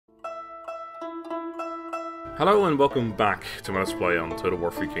Hello and welcome back to my Let's Play on Total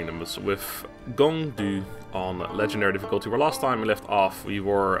War 3 Kingdoms with Gong on Legendary difficulty, where last time we left off we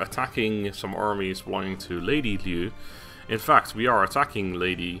were attacking some armies belonging to Lady Liu. In fact, we are attacking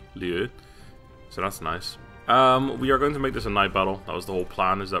Lady Liu, so that's nice. We are going to make this a night battle. That was the whole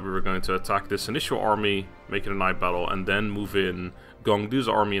plan, is that we were going to attack this initial army, make it a night battle, and then move in Gongdu's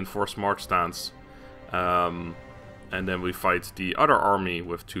army in forced march stance. And then we fight the other army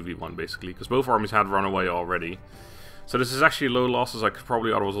with 2v1 basically, because both armies had run away already. So this is actually low losses. I could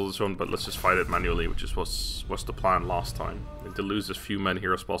probably otherwise hold this one, but let's just fight it manually, which is what's the plan last time. I need to lose as few men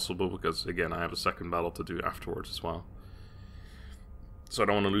here as possible, because again I have a second battle to do afterwards as well. So I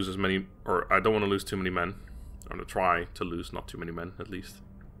don't want to lose as many, or I don't want to lose too many men. I'm going to try to lose not too many men at least.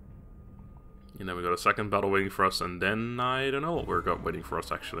 And then we got a second battle waiting for us, and then I don't know what we've got waiting for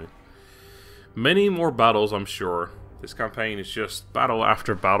us actually. Many more battles, I'm sure. This campaign is just battle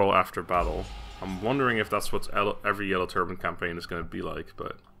after battle after battle. I'm wondering if that's what every Yellow Turban campaign is going to be like,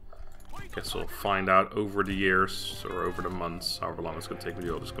 but I guess we'll find out over the years, or over the months, however long it's going to take me to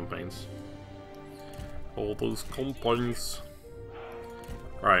do all those campaigns. All those campaigns.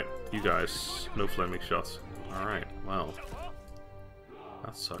 Alright, you guys, no flaming shots. Alright, well.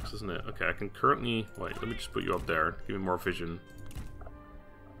 That sucks, isn't it? Okay, I can currently... Wait, let me just put you up there. Give me more vision.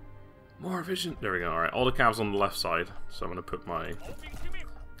 More vision! There we go, alright. All the calves on the left side. So I'm going to put my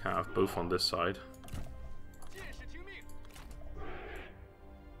calf both on this side.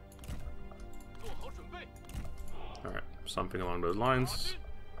 Alright, something along those lines.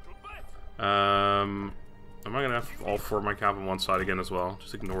 Am I going to have all four of my calf on one side again as well?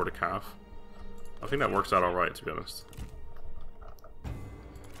 Just ignore the calf. I think that works out alright, to be honest.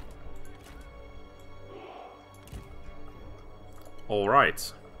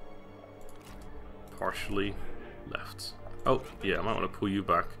 Alright. Partially left. Oh, yeah, I might want to pull you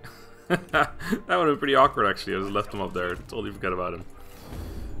back. That would have been pretty awkward, actually. I just left him up there. Totally forget about him.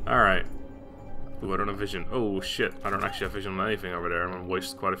 Alright. Ooh, I don't have vision. Oh, shit. I don't actually have vision on anything over there. I'm going to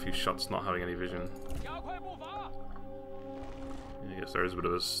waste quite a few shots not having any vision. I guess there is a bit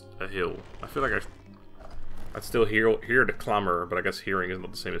of a hill. I feel like I'd still hear the clamor, but I guess hearing is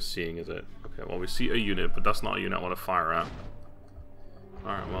not the same as seeing, is it? Okay, well, we see a unit, but that's not a unit I want to fire at.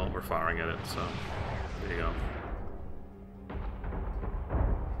 Alright, well, we're firing at it, so there you go.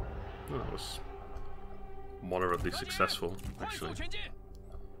 Oh, that was moderately successful, actually.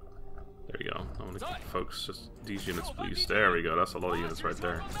 There you go. I want to keep focus just these units, please. There we go, that's a lot of units right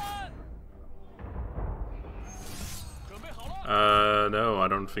there. No, I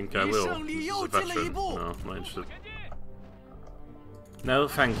don't think I will. This is a veteran. No, I'm not interested. No,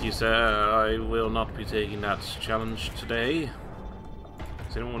 thank you, sir. I will not be taking that challenge today.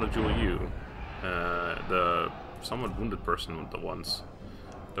 Does anyone want to duel you? The somewhat wounded person with the ones.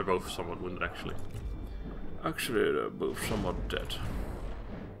 They're both somewhat wounded, actually. Actually, they're both somewhat dead.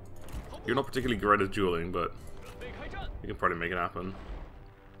 You're not particularly great at dueling, but you can probably make it happen.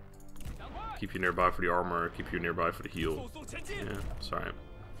 Keep you nearby for the armor, keep you nearby for the heal. Yeah, sorry.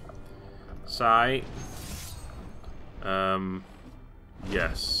 Sai.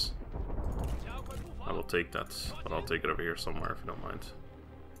 Yes. I will take that, but I'll take it over here somewhere if you don't mind.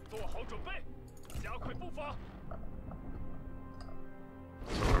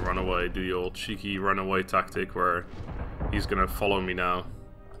 So I'm gonna run away, do the old cheeky runaway tactic where he's gonna follow me now.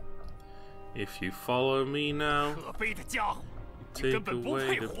 If you follow me now, take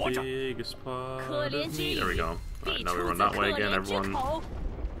away the biggest part of me. There we go. Alright, now we run that way again, everyone.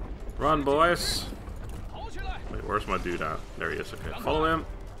 Run, boys! Wait, where's my dude at? There he is, okay. Follow him.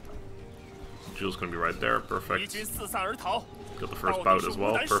 Jules gonna be right there, perfect. Got the first bout as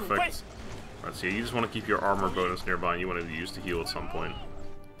well, perfect. Alright, so you just want to keep your armor bonus nearby, and you want to use the heal at some point.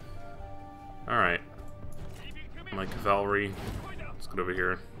 Alright. My cavalry. Let's get over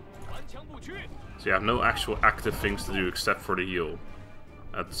here. So you have no actual active things to do except for the heal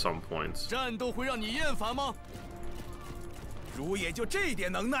at some point.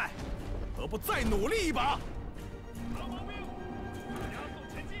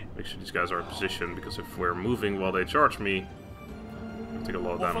 Make sure these guys are in position, because if we're moving while they charge me, I take a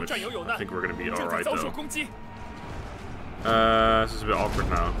lot of damage. I think we're going to be alright though. This is a bit awkward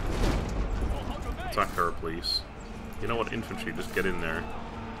now. Attack her, please. You know what, infantry, just get in there.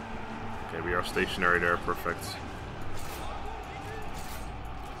 Okay, we are stationary there, perfect.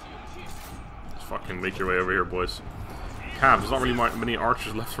 Just fucking make your way over here, boys. Cav, there's not really many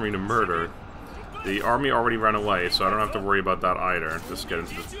archers left for me to murder. The army already ran away, so I don't have to worry about that either. Just get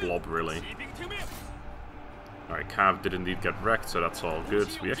into this blob, really. Alright, Cav did indeed get wrecked, so that's all good.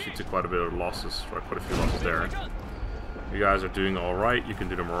 We actually took quite a bit of losses, right? Quite a few losses there. You guys are doing alright. You can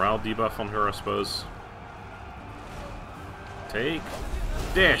do the morale debuff on her, I suppose. Take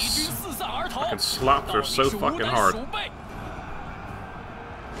this! I can slap her so fucking hard.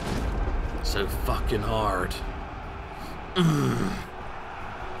 So fucking hard.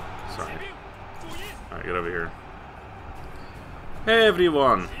 Sorry. Alright, get over here. Hey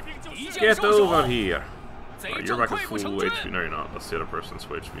everyone! Get over here! Right, you're back at full HP. No, you're not. That's the other person's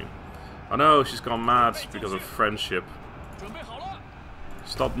HP. Oh no, she's gone mad because of friendship.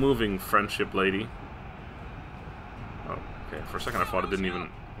 Stop moving, friendship lady. Oh, okay. For a second I thought it didn't even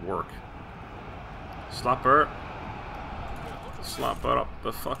work. Slap her. Slap her up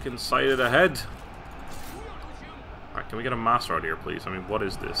the fucking side of the head. Alright, can we get a master out here, please? I mean, what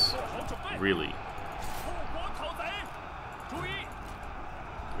is this? Really?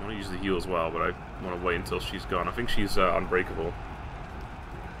 I want to use the heal as well, but I want to wait until she's gone. I think she's unbreakable.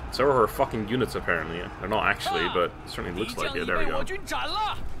 So are her fucking units, apparently. They're not actually, but it certainly looks like it. There we go.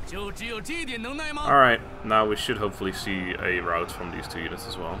 Alright, now we should hopefully see a rout from these two units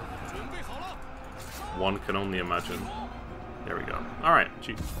as well. One can only imagine. There we go. Alright,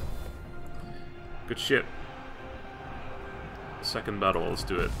 gee. Good shit. Second battle, let's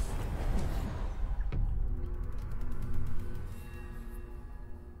do it.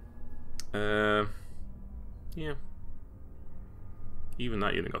 Yeah. Even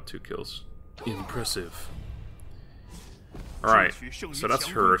that unit got 2 kills. Impressive. Alright, so that's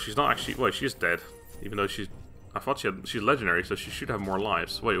her. She's not actually... Wait, she's dead. Even though she's... I thought she's legendary, so she should have more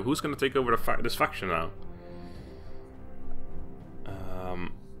lives. Wait, who's going to take over this faction now?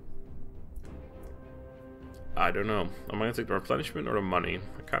 I don't know. Am I going to take the replenishment or the money?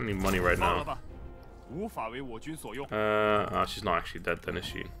 I can't need money right now. She's not actually dead then, is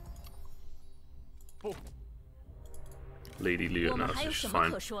she? Lady Liu, no, so she's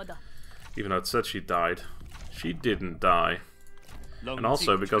fine. Even though it said she died. She didn't die. And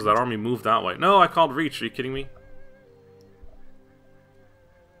also, because that army moved that way. No, I can't reach. Are you kidding me?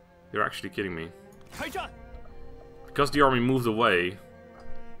 You're actually kidding me. Because the army moved away.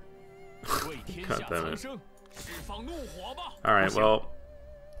 God damn it. Alright, well...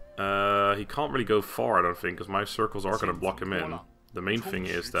 he can't really go far, I don't think, because my circles are going to block him in. The main thing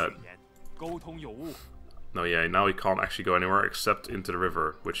is that... No, yeah, now he can't actually go anywhere except into the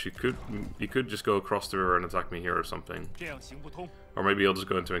river, which he could just go across the river and attack me here or something. Or maybe he'll just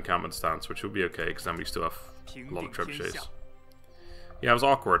go into encampment stance, which would be okay, because then we still have a lot of trebuchets. Yeah, it was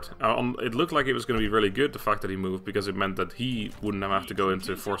awkward. It looked like it was going to be really good, the fact that he moved, because it meant that he wouldn't have to go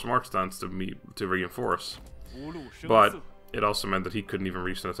into forced march stance to reinforce. But it also meant that he couldn't even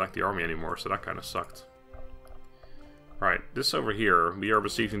reach and attack the army anymore, so that kind of sucked. Right, this over here, we are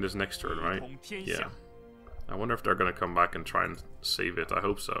besieging this next turn, right? Yeah. I wonder if they're going to come back and try and save it. I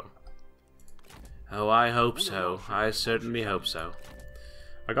hope so. Oh, I hope so. I certainly hope so.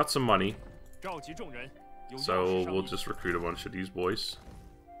 I got some money. So we'll just recruit a bunch of these boys.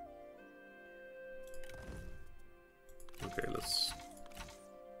 Okay, let's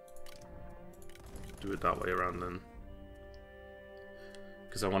do it that way around then.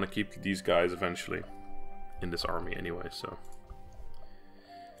 Because I want to keep these guys eventually in this army anyway, so...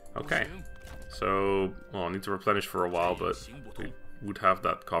 Okay. So, well, I need to replenish for a while, but we would have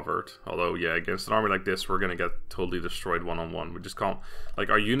that covered. Although, yeah, against an army like this, we're gonna get totally destroyed one-on-one. We just can't... Like,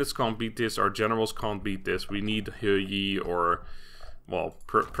 our units can't beat this, our generals can't beat this. We need He Yi or... Well,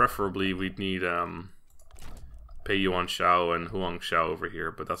 preferably we'd need Pei Yuan Shao and Huang Shao over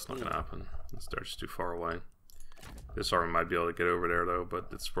here, but that's not gonna happen. They're just too far away. This army might be able to get over there, though, but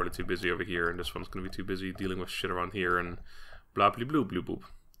it's probably too busy over here, and this one's gonna be too busy dealing with shit around here, and blah blah blue blue boop.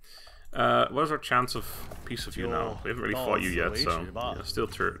 What is our chance of peace with you now? We haven't really fought you yet, so yeah, still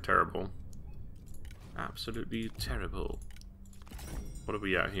terrible. Absolutely terrible. What are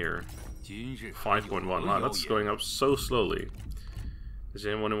we at here? 5.1. Wow, that's going up so slowly. Does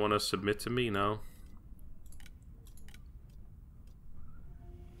anyone want to submit to me? No?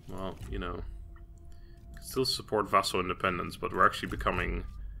 Well, you know. Still support vassal independence, but we're actually becoming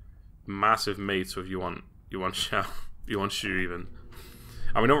massive mates with Yuan Shao. Yuan Shu even.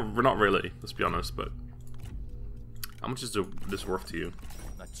 I mean, no, we're not really, let's be honest, but... How much is this worth to you?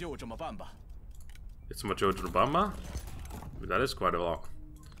 It's Majojabamba? That is quite a lot.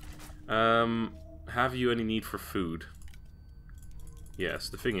 Have you any need for food? Yes,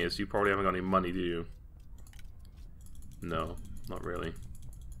 the thing is, you probably haven't got any money, do you? No, not really.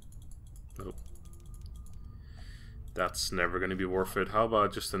 Nope. That's never going to be worth it. How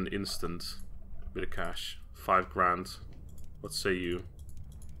about just an instant bit of cash? 5 grand. What say you?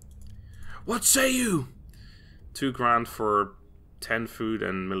 What say you? 2 grand for 10 food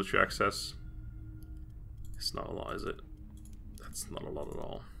and military access. It's not a lot, is it? That's not a lot at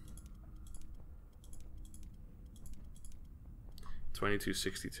all.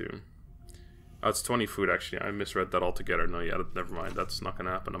 2262. Oh, it's 20 food actually. I misread that altogether. No, yeah, never mind. That's not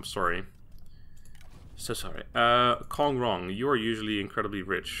gonna happen. I'm sorry. So sorry. Gong wrong. You are usually incredibly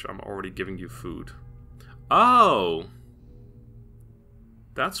rich. I'm already giving you food. Oh!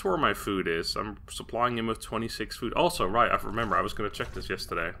 That's where my food is. I'm supplying him with 26 food. Also, right, I remember I was gonna check this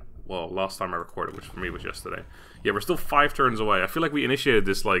yesterday. Well, last time I recorded, which for me was yesterday. Yeah, we're still 5 turns away. I feel like we initiated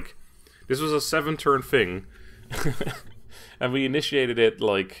this, like... This was a 7-turn thing. And we initiated it,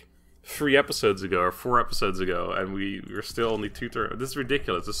 like... 3 episodes ago, or 4 episodes ago, and we're still only 2 turns. This is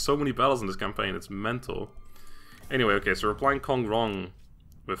ridiculous. There's so many battles in this campaign. It's mental. Anyway, okay, so we're applying Gong wrong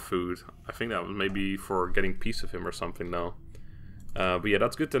with food. I think that was maybe for getting peace of him or something now. But yeah,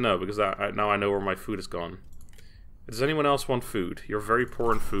 that's good to know, because now I know where my food is gone. Does anyone else want food? You're very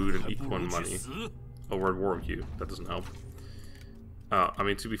poor in food and equal in money. Oh, we're at war with you. That doesn't help. I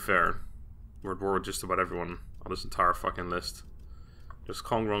mean, to be fair, we're at war with just about everyone on this entire fucking list. There's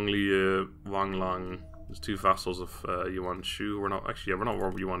Gong Rong Li, Wang Lang. There's 2 vassals of Yuan Shu. We're not actually, yeah, we're not war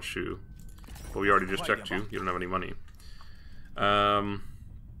with Yuan Shu, but we already just checked you. You don't have any money. The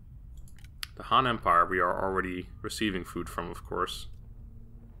Han Empire we are already receiving food from, of course.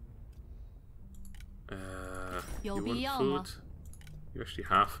 You want food? You actually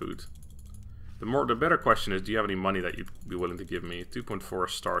have food. The better question is, do you have any money that you'd be willing to give me? 2.4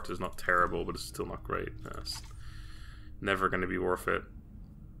 start is not terrible, but it's still not great. It's never going to be worth it.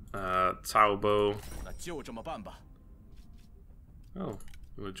 Cao Bo. Oh,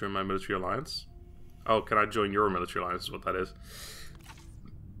 you want to join my military alliance? Oh, can I join your military alliance is what that is.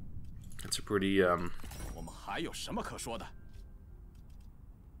 It's a pretty, Oh,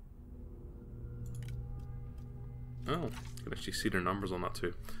 you can actually see their numbers on that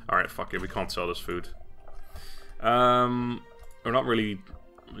too. Alright, fuck it, we can't sell this food. We're not really,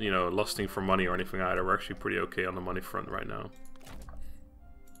 you know, lusting for money or anything either. We're actually pretty okay on the money front right now.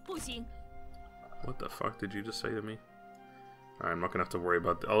 What the fuck did you just say to me? Alright, I'm not gonna have to worry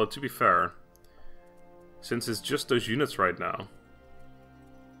about that. Although, to be fair, since it's just those units right now,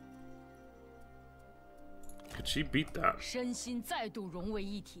 could she beat that?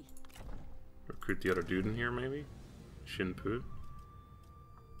 Recruit the other dude in here, maybe? Shinpu?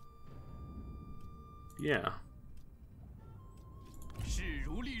 Yeah.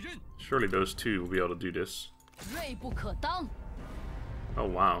 Surely those 2 will be able to do this. Oh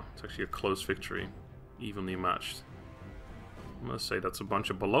wow, it's actually a close victory. Evenly matched. I'm gonna say that's a bunch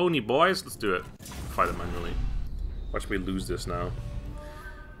of baloney, boys. Let's do it. Fight it manually. Watch me lose this now.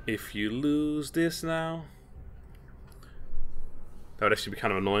 If you lose this now... That would actually be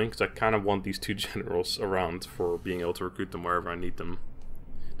kind of annoying, because I kind of want these 2 generals around for being able to recruit them wherever I need them.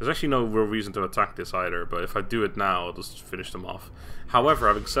 There's actually no real reason to attack this either, but if I do it now, I'll just finish them off. However,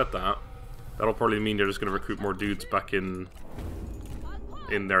 having said that, that'll probably mean they're just going to recruit more dudes back in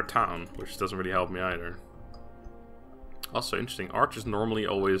their town, which doesn't really help me either. Also, interesting, archers normally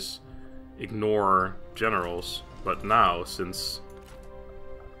always ignore generals, but now, since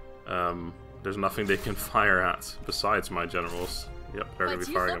there's nothing they can fire at besides my generals. Yep, they're going to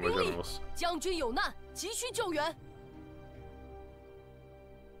be firing at my generals.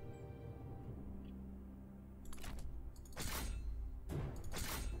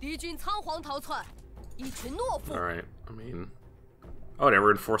 Alright, I mean... Oh, they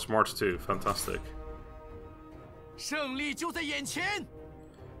were in forced march too. Fantastic.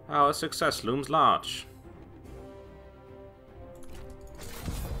 Our success looms large.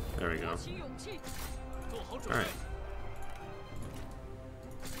 There we go. Alright.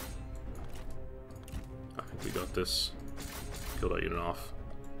 I think we got this. Kill that unit off.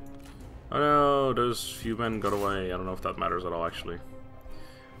 Oh no, those few men got away. I don't know if that matters at all, actually.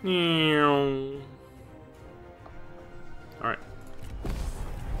 Alright.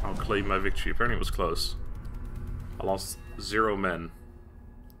 I'll claim my victory. Apparently it was close. I lost 0 men.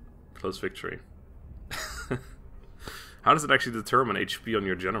 Close victory. How does it actually determine HP on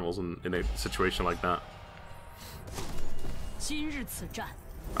your generals in a situation like that?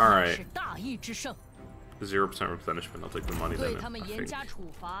 Alright. 0% replenishment. I'll take the money then, I think.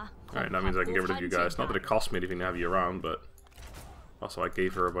 Alright, that means I can get rid of you guys. Not that it cost me anything to have you around, but... Also, I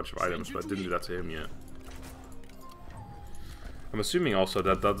gave her a bunch of items, but I didn't do that to him yet. I'm assuming also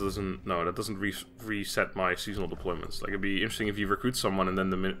that that doesn't... No, that doesn't reset my seasonal deployments. Like, it'd be interesting if you recruit someone and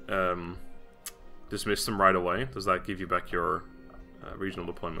then dismiss them right away. Does that give you back your regional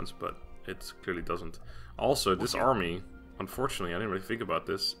deployments? But it clearly doesn't. Also, this army, unfortunately, I didn't really think about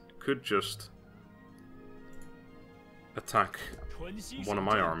this, could just attack one of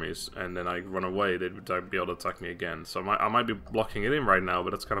my armies, and then I run away, they'd be able to attack me again. So I might be blocking it in right now,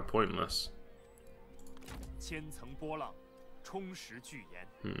 but that's kind of pointless.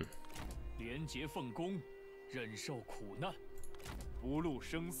 Hmm.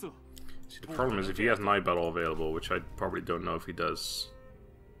 See, the problem is if he has night battle available, which I probably don't know if he does.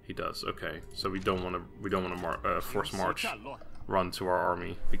 He does. Okay, so we don't want to force march run to our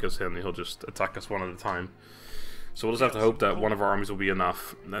army because then he'll just attack us one at a time. So we'll just have to hope that one of our armies will be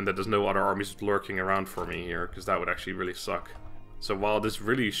enough, and that there's no other armies lurking around for me here, because that would actually really suck. So while this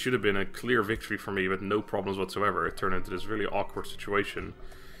really should have been a clear victory for me with no problems whatsoever, it turned into this really awkward situation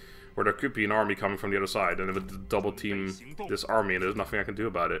where there could be an army coming from the other side, and it would double team this army, and there's nothing I can do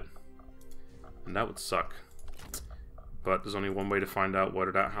about it. And that would suck. But there's only one way to find out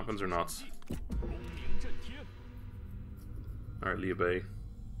whether that happens or not. Alright, Liu Bei,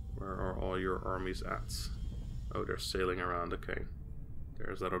 where are all your armies at? Oh, they're sailing around, okay.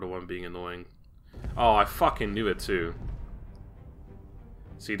 There's that other one being annoying. Oh, I fucking knew it too.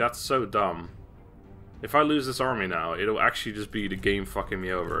 See, that's so dumb. If I lose this army now, it'll actually just be the game fucking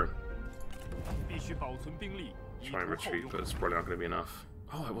me over. Try and retreat, but it's probably not going to be enough.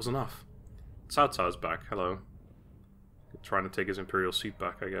 Oh, it was enough. Cao Cao's back, hello. Trying to take his imperial seat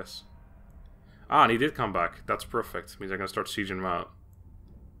back, I guess. Ah, and he did come back. That's perfect. Means I can start sieging him out.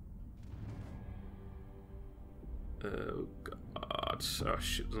 Oh god. Oh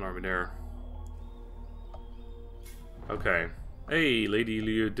shit, there's an army there. Okay. Hey, Lady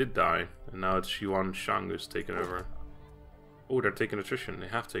Liu did die. And now it's Yuan Shang who's taken over. Oh, they're taking attrition. They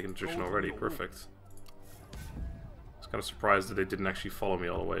have taken attrition already. Perfect. I was kind of surprised that they didn't actually follow me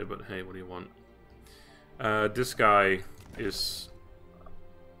all the way, but hey, what do you want? This guy is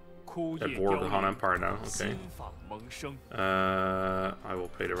at war with the Han Empire now. Okay. I will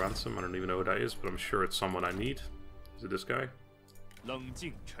pay the ransom. I don't even know who that is, but I'm sure it's someone I need. Is it this guy? No,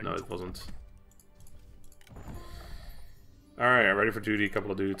 it wasn't. Alright, ready for duty,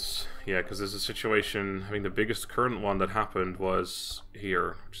 couple of dudes. Yeah, because there's a situation, I think the biggest current one that happened was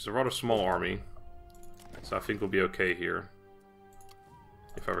here, which is a rather small army. So I think we'll be okay here.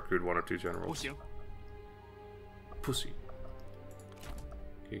 If I recruit 1 or 2 generals. Pussy.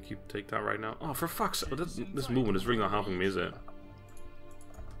 Can you take that right now? Oh, for fuck's sake, this movement is really not helping me, is it?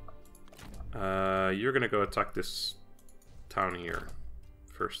 You're gonna go attack this town here,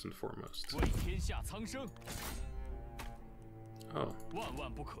 first and foremost. Oh.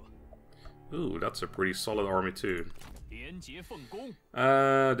 Ooh, that's a pretty solid army too.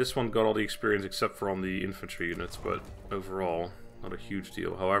 This one got all the experience except for on the infantry units, but overall, not a huge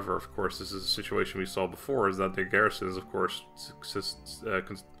deal. However, of course, this is a situation we saw before, is that the garrisons, of course,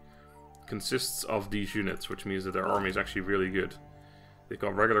 consists of these units, which means that their army is actually really good. They've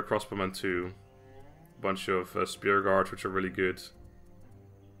got regular crossbowmen too, a bunch of spear guards, which are really good.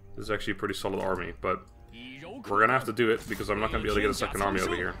 This is actually a pretty solid army, but we're gonna have to do it because I'm not gonna be able to get a second army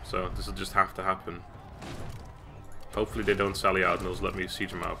over here, so this will just have to happen. Hopefully they don't sally out and they'll just let me siege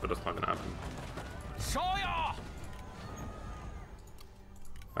them out, but that's not gonna happen.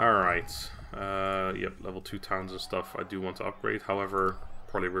 Alright, yep, level 2 towns and stuff I do want to upgrade, however,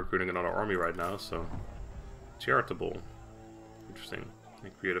 probably recruiting another army right now, so... Charitable. Interesting.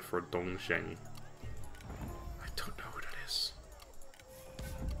 And created for Dongsheng. I don't know who that is.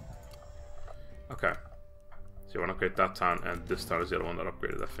 Okay. So you want to upgrade that town, and this town is the other one that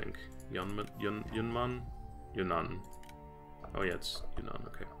upgraded, I think. Yunnan? Yunnan. Oh yeah, it's Yunnan,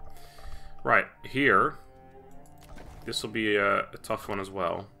 okay. Right, here... This will be a tough one as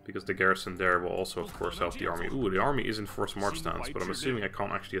well, because the garrison there will also, of course, help the army. Ooh, the army is in forced march stance, but I'm assuming I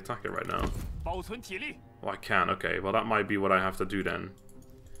can't actually attack it right now. Oh, I can, okay. Well, that might be what I have to do then.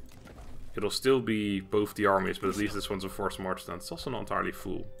 It'll still be both the armies, but at least this one's a forced march stance. It's also not entirely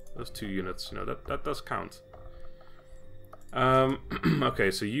full. Those 2 units, you know, that does count. Okay,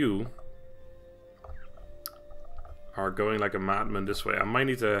 so you are going like a madman this way. I might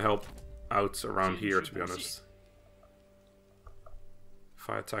need to help out around here, to be honest. If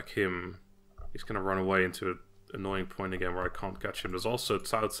I attack him, he's going to run away into an annoying point again where I can't catch him. There's also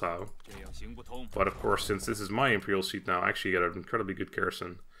Cao Cao. But of course, since this is my imperial seat now, I actually get an incredibly good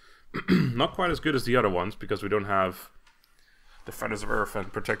garrison. Not quite as good as the other ones, because we don't have Defenders of Earth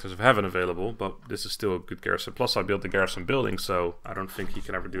and Protectors of Heaven available, but this is still a good garrison. Plus, I built the garrison building, so I don't think he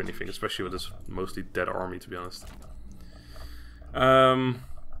can ever do anything, especially with this mostly dead army, to be honest. I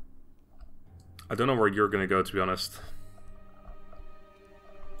don't know where you're going to go, to be honest.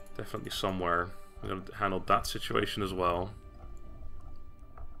 Definitely somewhere. I'm going to handle that situation as well.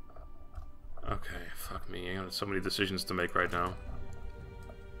 Okay, fuck me. I have so many decisions to make right now.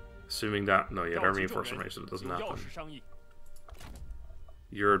 Assuming that... No, yeah, they're reinforcement race, so it doesn't happen.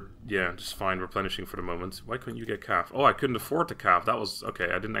 You're, yeah, just fine replenishing for the moment. Why couldn't you get calf? Oh, I couldn't afford to calf. That was...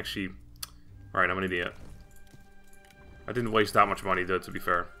 Okay, I didn't actually... Alright, I'm an idiot. I didn't waste that much money though, to be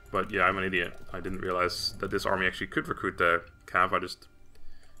fair. But yeah, I'm an idiot. I didn't realize that this army actually could recruit the cav.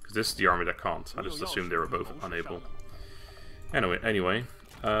 Because this is the army that can't. I just assumed they were both unable. Anyway.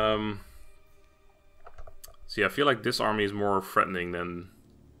 So yeah, I feel like this army is more threatening than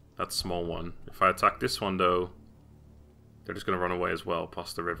that small one. If I attack this one though, they're just going to run away as well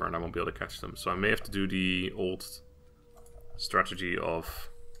past the river and I won't be able to catch them. So I may have to do the old strategy of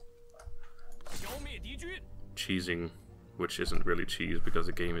cheesing, which isn't really cheese because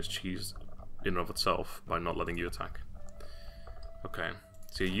the game is cheese in and of itself by not letting you attack. Okay.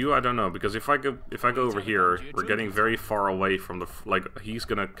 See, you, I don't know, because if I go over here, we're getting very far away from the... Like, he's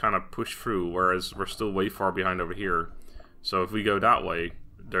gonna kind of push through, whereas we're still way far behind over here. So if we go that way,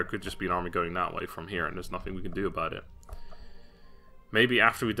 there could just be an army going that way from here, and there's nothing we can do about it. Maybe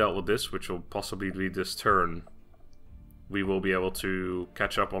after we dealt with this, which will possibly be this turn, we will be able to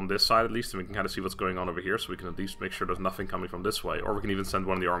catch up on this side at least, and we can kind of see what's going on over here, so we can at least make sure there's nothing coming from this way. Or we can even send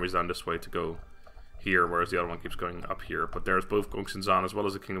one of the armies down this way to go here, whereas the other one keeps going up here. But there's both Gong Xinzan as well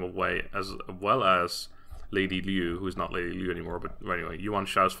as the Kingdom of Wei, as well as Lady Liu, who is not Lady Liu anymore, but anyway, Yuan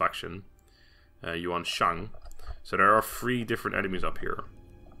Shao's faction, Yuan Shang. So there are 3 different enemies up here.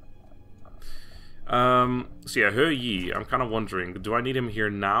 So yeah, He Yi, I'm kind of wondering, do I need him here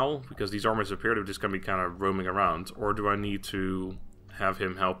now? Because these armies appear to just going to be kind of roaming around, or do I need to have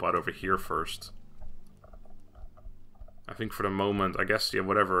him help out over here first? I think for the moment, I guess, yeah,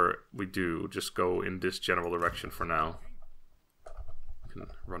 whatever we do, just go in this general direction for now. We can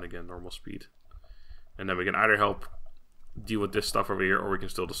run again, normal speed. And then we can either help deal with this stuff over here, or we can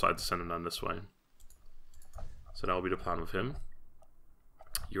still decide to send him down this way. So that'll be the plan with him.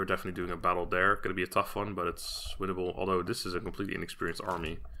 You're definitely doing a battle there. Gonna be a tough one, but it's winnable. Although this is a completely inexperienced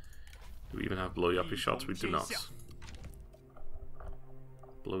army. Do we even have blowy-uppy shots? We do not.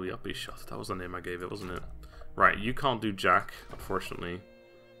 Blowy-uppy shot. That was the name I gave it, wasn't it? Right, you can't do jack, unfortunately.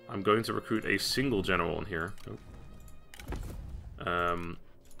 I'm going to recruit a single general in here. And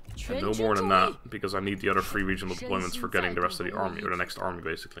no more than that, because I need the other 3 regional deployments for getting the rest of the army, or the next army,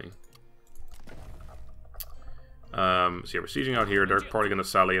 basically. So yeah, we're sieging out here. They're probably going to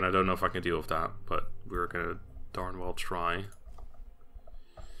sally, and I don't know if I can deal with that, but we're going to darn well try.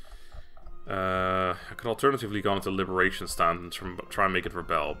 I could alternatively go into liberation stand and try and make it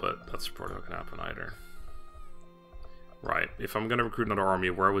rebel, but that's probably not going to happen either. Right, if I'm going to recruit another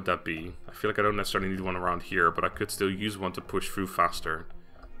army, where would that be? I feel like I don't necessarily need one around here, but I could still use one to push through faster.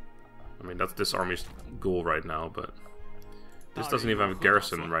 I mean, that's this army's goal right now, but this doesn't even have a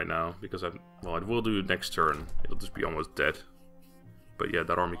garrison right now, because well, it will do next turn. It'll just be almost dead. But yeah,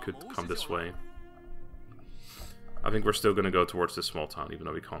 that army could come this way. I think we're still going to go towards this small town, even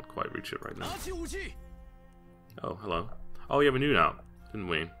though we can't quite reach it right now. Oh, hello. Oh yeah, we knew now, didn't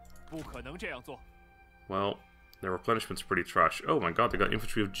we? Well, their replenishment's pretty trash. Oh my god, they got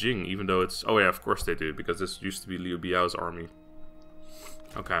infantry of Jing, even though it's... Oh yeah, of course they do, because this used to be Liu Biao's army.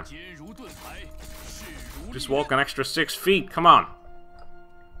 Okay. Just walk an extra 6 feet, come on!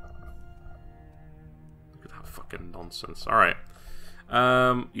 Look at that fucking nonsense. Alright.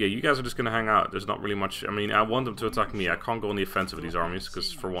 Yeah, you guys are just gonna hang out. There's not really much... I mean, I want them to attack me. I can't go on the offensive with these armies,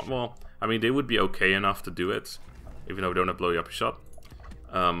 because for one... Well, I mean, they would be okay enough to do it, even though we don't have blow you up a shot.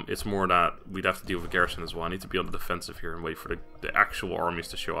 It's more that we'd have to deal with a garrison as well. I need to be on the defensive here and wait for the actual armies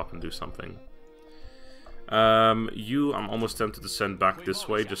to show up and do something. I'm almost tempted to send back this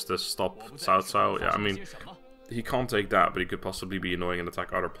way just to stop Cao Cao. Yeah, I mean, he can't take that, but he could possibly be annoying and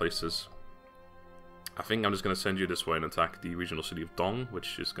attack other places. I think I'm just going to send you this way and attack the regional city of Dong,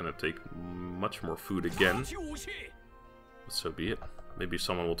 which is going to take much more food again. But so be it. Maybe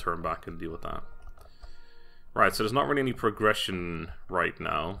someone will turn back and deal with that. Right, so there's not really any progression right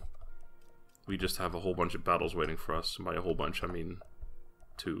now. We just have a whole bunch of battles waiting for us. And by a whole bunch, I mean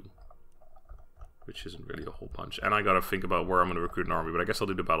 2. Which isn't really a whole bunch. And I gotta think about where I'm gonna recruit an army, but I guess I'll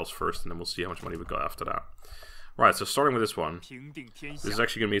do the battles first, and then we'll see how much money we got after that. Right, so starting with this one. This is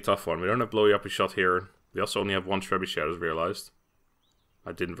actually gonna be a tough one. We don't have blowy uppy shot here. We also only have 1 trebuchet, I just realized.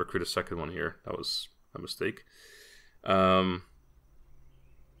 I didn't recruit a second one here. That was a mistake.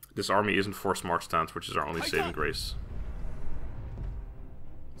 This army isn't forced march stance, which is our only saving grace.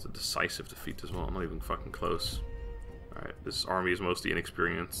 It's a decisive defeat as well, not even fucking close. Alright, this army is mostly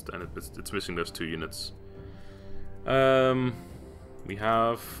inexperienced, and it's missing those 2 units. We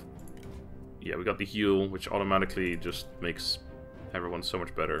have... Yeah, we got the heal, which automatically just makes everyone so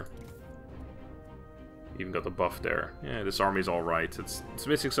much better. Even got the buff there. Yeah, this army's alright. It's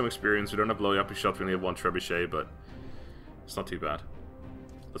missing some experience. We don't have blowy uppy shot, we only have 1 trebuchet, but it's not too bad.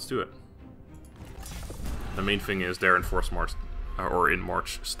 Let's do it. The main thing is they're in forced march, or in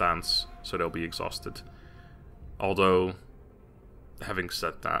march stance, so they'll be exhausted. Although, having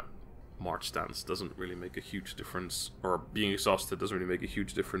said that, March stance doesn't really make a huge difference, or being exhausted doesn't really make a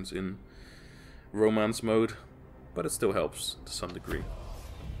huge difference in romance mode, but it still helps to some degree.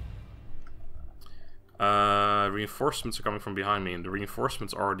 Reinforcements are coming from behind me, and the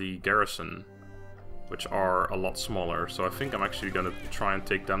reinforcements are the garrison, which are a lot smaller, so I think I'm actually going to try and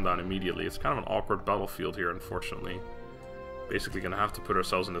take them down immediately. It's kind of an awkward battlefield here, unfortunately. Basically going to have to put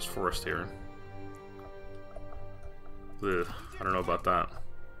ourselves in this forest here. Ugh, I don't know about that.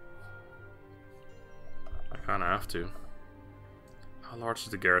 I kind of have to. How large is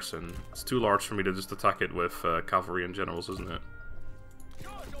the garrison? It's too large for me to just attack it with cavalry and generals, isn't it?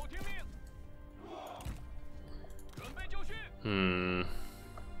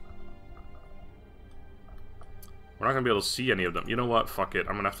 We're not going to be able to see any of them. You know what? Fuck it.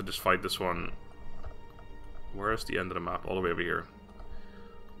 I'm going to have to just fight this one. Where is the end of the map? All the way over here.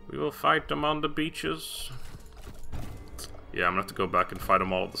 We will fight them on the beaches. Yeah, I'm going to have to go back and fight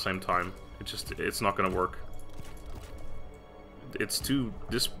them all at the same time. It's not going to work. It's too...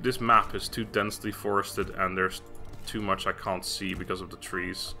 This map is too densely forested, and there's too much I can't see because of the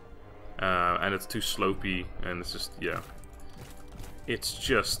trees. And it's too slopey, and it's just... yeah. It's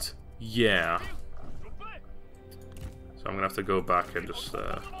just... yeah. So I'm gonna have to go back and just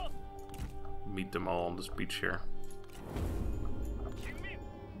meet them all on this beach here.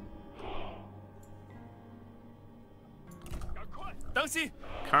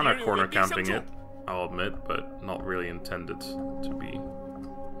 Kinda corner camping it, I'll admit, but not really intended to be.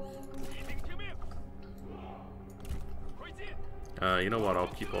 You know what, I'll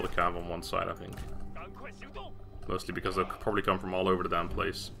keep all the cav on one side, I think. Mostly because they'll probably come from all over the damn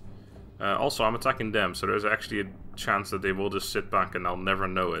place. Also, I'm attacking them, so there's actually a chance that they will just sit back and I'll never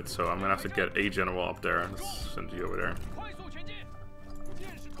know it. So I'm gonna have to get a general up there. Let's send you over there.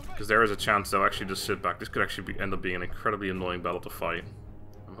 Because there is a chance they'll actually just sit back. This could actually end up being an incredibly annoying battle to fight.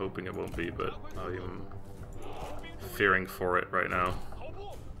 I'm hoping it won't be, but I'm fearing for it right now.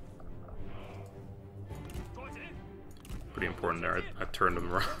 Pretty important there. I turned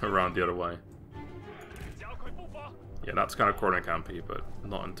them around the other way. Yeah, that's kind of corner campy, but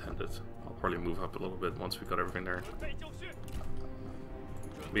not intended. I'll probably move up a little bit once we've got everything there.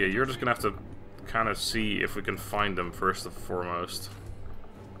 But yeah, you're just gonna have to kind of see if we can find them first and foremost.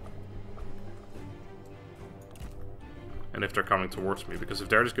 And if they're coming towards me, because if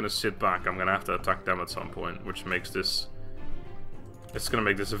they're just gonna sit back, I'm gonna have to attack them at some point, which makes this... it's gonna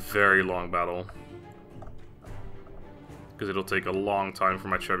make this a very long battle. Because it'll take a long time for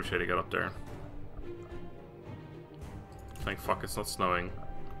my trebuchet to get up there. Thank fuck it's not snowing.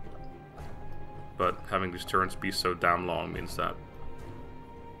 But having these turns be so damn long means that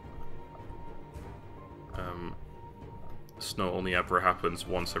snow only ever happens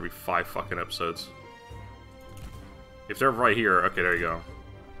once every 5 fucking episodes. If they're right here, okay, there you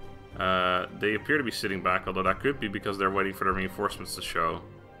go. They appear to be sitting back, although that could be because they're waiting for the reinforcements to show.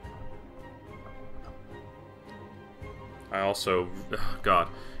 I also... God.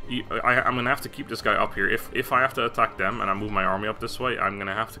 I'm gonna have to keep this guy up here. If I have to attack them and I move my army up this way, I'm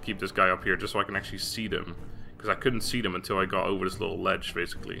gonna have to keep this guy up here just so I can actually see them. Because I couldn't see them until I got over this little ledge,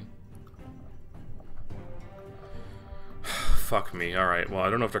 basically. Fuck me. Alright, well, I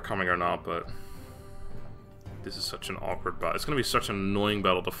don't know if they're coming or not, but... this is such an awkward battle. It's gonna be such an annoying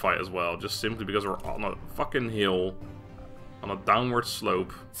battle to fight as well, just simply because we're on a fucking hill, on a downward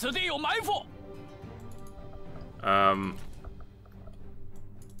slope. God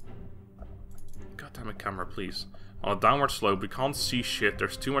damn it, camera, please. On a downward slope, we can't see shit,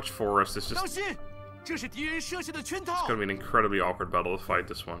 there's too much forest, it's just... it's gonna be an incredibly awkward battle to fight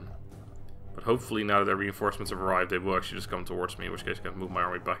this one. But hopefully now that their reinforcements have arrived, they will actually just come towards me, in which case I can move my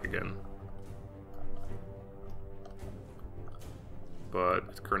army back again. But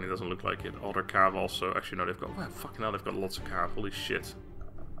it currently doesn't look like it. All their cav also... actually, no, they've got... well, fucking hell, they've got lots of cav. Holy shit.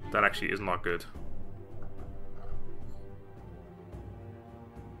 That actually is not good.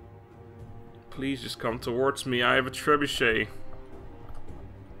 Please just come towards me. I have a trebuchet.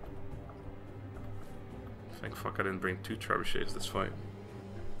 Thank fuck I didn't bring 2 trebuchets this fight.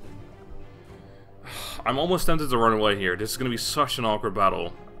 I'm almost tempted to run away here. This is going to be such an awkward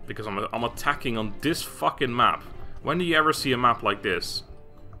battle. Because I'm attacking on this fucking map. When do you ever see a map like this?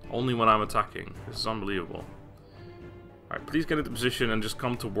 Only when I'm attacking. This is unbelievable. Alright, please get into position and just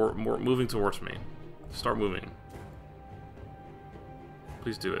come toward... moving towards me. Start moving.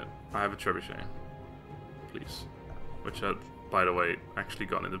 Please do it. I have a trebuchet. Please. Which, by the way, actually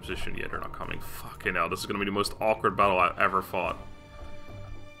got into position. Yeah, they're not coming. Fucking hell, this is going to be the most awkward battle I've ever fought.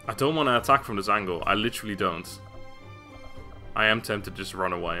 I don't want to attack from this angle. I literally don't. I am tempted to just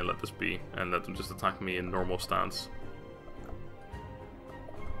run away and let this be, and let them just attack me in normal stance.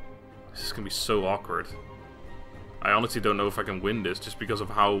 This is gonna be so awkward. I honestly don't know if I can win this, just because of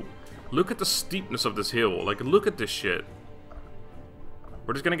how... Look at the steepness of this hill. Like, look at this shit.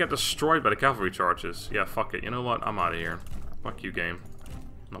 We're just gonna get destroyed by the cavalry charges. Yeah, fuck it. You know what? I'm out of here. Fuck you, game.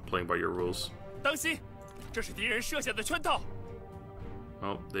 I'm not playing by your rules. Well,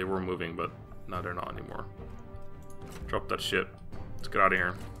 they were moving, but now they're not anymore. Drop that shit. Let's get out of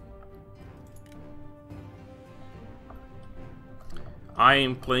here. I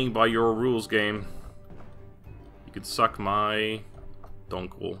am playing by your rules, game. You could suck my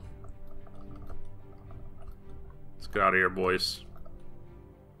donkey. Let's get out of here, boys.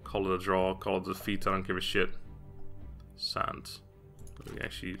 Call it a draw, call it a defeat, I don't give a shit. Sand. Do we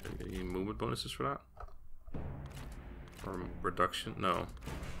actually any movement bonuses for that? Or reduction? No.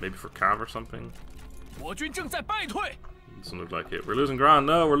 Maybe for cav or something? Doesn't look like it. We're losing ground.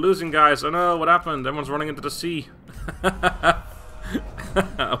 No, we're losing, guys. Oh no, what happened? Everyone's running into the sea.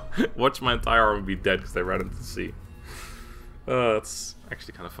 Watch my entire army be dead because they ran into the sea. That's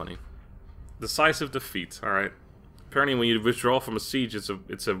actually kind of funny. Decisive defeat. Alright. Apparently when you withdraw from a siege, it's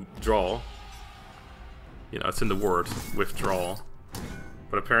a draw. You know, it's in the word, withdraw.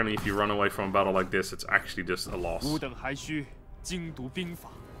 But apparently if you run away from a battle like this, it's actually just a loss.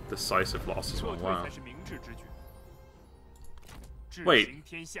 Decisive loss as well, wow. Wait.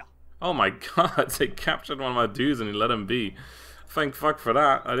 Oh my god, they captured one of my dudes and he let him be. Thank fuck for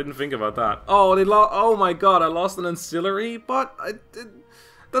that. I didn't think about that. Oh, they lost. Oh my god, I lost an ancillary? But I did.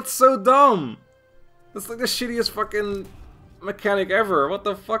 That's so dumb. That's like the shittiest fucking mechanic ever. What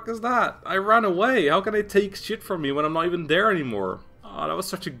the fuck is that? I ran away. How can they take shit from me when I'm not even there anymore? Oh, that was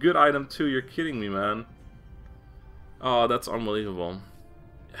such a good item too. You're kidding me, man. Oh, that's unbelievable.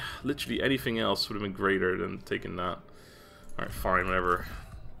 Literally anything else would have been greater than taking that. Alright, fine, whatever.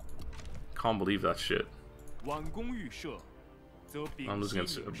 Can't believe that shit. I'm losing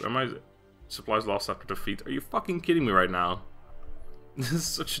against... Am I... Supplies lost after defeat? Are you fucking kidding me right now? This is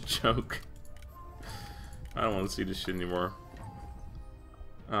such a joke. I don't want to see this shit anymore.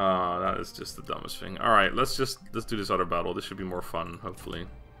 That is just the dumbest thing. Alright, let's do this other battle. This should be more fun, hopefully.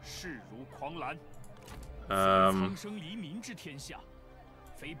 Okay, I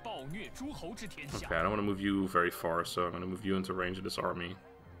don't want to move you very far, so I'm going to move you into range of this army.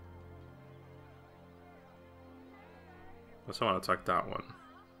 Let's want to attack that one.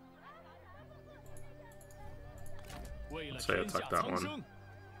 Let's say attack that one.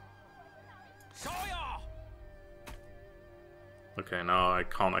 Okay, now I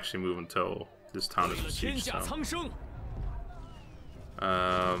can't actually move until this town is besieged, so...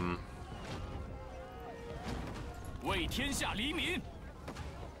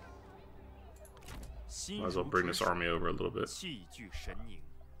 Might as well bring this army over a little bit.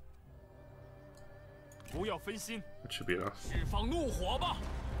 It should be enough.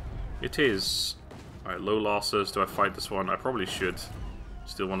 It is. Alright, low losses. Do I fight this one? I probably should.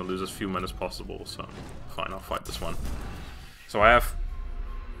 Still want to lose as few men as possible, so fine, I'll fight this one. So I have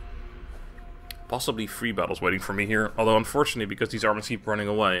possibly 3 battles waiting for me here. Although, unfortunately, because these armies keep running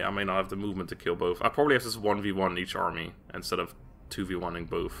away, I may not have the movement to kill both. I probably have this 1v1 each army instead of 2v1ing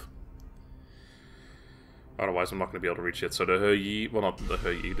both. Otherwise, I'm not going to be able to reach it. So the He Yi, well, not the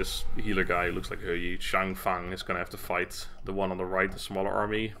He Yi, this healer guy who looks like He Yi, Shang Fang, is going to have to fight the one on the right, the smaller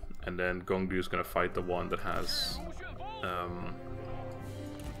army. And then Gong is going to fight the one that has...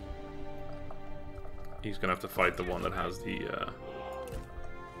 he's going to have to fight the one that has the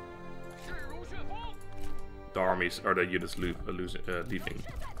armies, or the units leaving.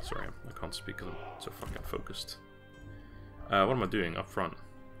 Sorry, I can't speak because I'm so fucking focused. What am I doing up front?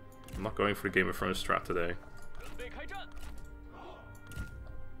 I'm not going for the Game of Thrones strat today.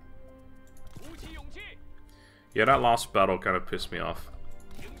 Yeah, that last battle kind of pissed me off.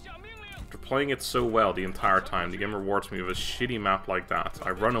 After playing it so well the entire time, the game rewards me with a shitty map like that. I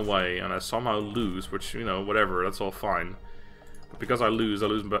run away and I somehow lose, which, you know, whatever, that's all fine. But because I lose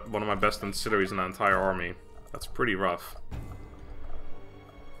one of my best ancillaries in the entire army. That's pretty rough.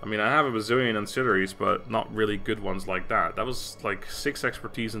 I mean, I have a bazillion ancillaries, but not really good ones like that. That was like 6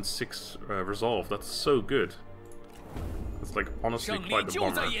 expertise and 6 resolve. That's so good. That's like honestly quite the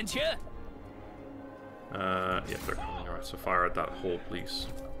bummer. Yeah, they're coming. Alright, so fire at that hole, please.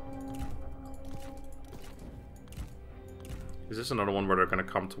 Is this another one where they're going to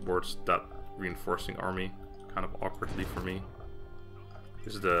come towards that reinforcing army? Kind of awkwardly for me.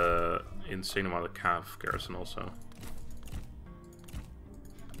 This is the insane amount of cav garrison also.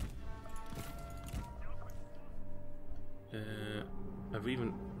 Have we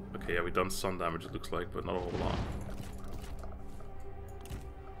even... Okay, yeah, we've done some damage it looks like, but not a whole lot.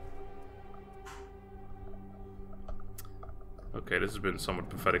 Okay, this has been somewhat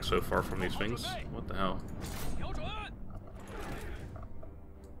pathetic so far from these things. What the hell?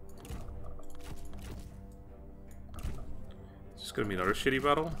 Is this gonna be another shitty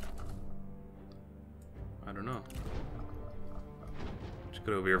battle? I don't know. Just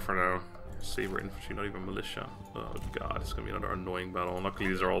go over here for now. Saber infantry, not even militia. Oh god, it's gonna be another annoying battle. And luckily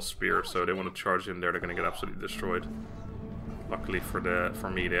these are all spears, so they want to charge in there, they're gonna get absolutely destroyed. Luckily for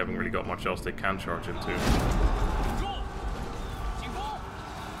me, they haven't really got much else they can charge into.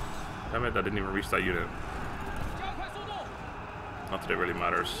 Damn it, I didn't even reach that unit. Not that it really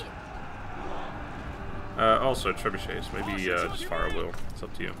matters. Also, trebuchets. Maybe just fire a will. It's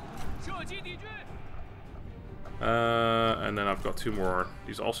up to you. And then I've got 2 more.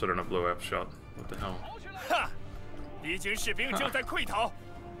 These also don't have blow up shot. What the hell? Huh.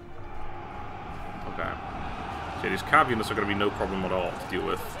 Okay. Okay, these cav units are going to be no problem at all to deal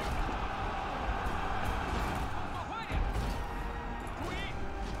with.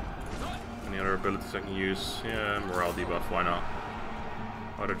 Any other abilities I can use? Yeah, morale debuff, why not?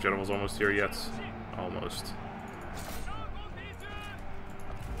 Are the generals almost here yet? Almost.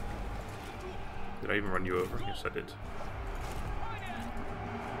 Did I even run you over? Yes, I did.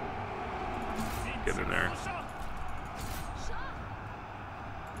 Get in there.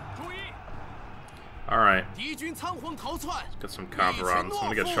 Alright. Let's get some cav around. I'm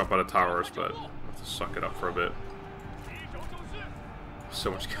gonna get shot by the towers, but I'll have to suck it up for a bit.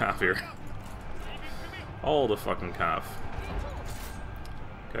 So much cav here. All the fucking cav.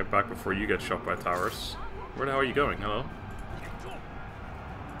 Get back before you get shot by towers. Where the hell are you going? Hello?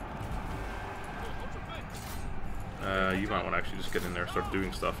 You might want to actually just get in there and start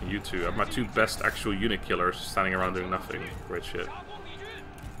doing stuff. And you two. I have my 2 best actual unit killers standing around doing nothing. Great shit.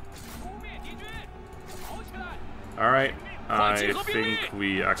 Alright. I think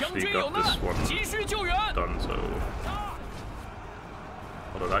we actually got this one done, so...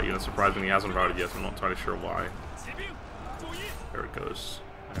 Although that unit surprisingly hasn't routed yet, I'm not entirely sure why. There it goes.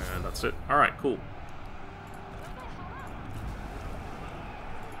 And that's it. Alright, cool.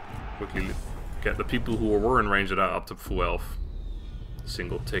 Quickly get the people who were in range of that up to full health.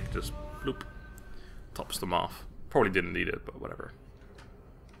 Single tick, just bloop. Tops them off. Probably didn't need it, but whatever.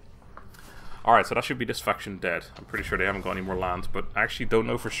 Alright, so that should be this faction dead. I'm pretty sure they haven't got any more land, but I actually don't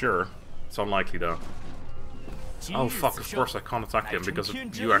know for sure. It's unlikely though. Oh fuck, of course I can't attack him because of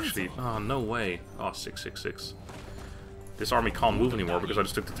you actually... Oh, no way. Oh, 666. This army can't move anymore because I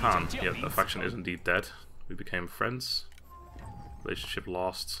just took the town. Yeah, the faction is indeed dead. We became friends. Relationship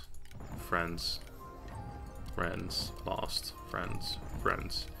lost. Friends. Friends. Lost. Friends.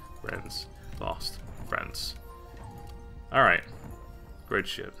 Friends. Friends. Lost. Friends. Alright. Great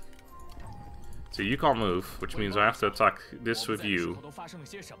shit. So you can't move, which means I have to attack this with you.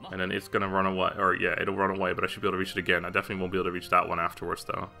 And then it's gonna run away. Or yeah, it'll run away, but I should be able to reach it again. I definitely won't be able to reach that one afterwards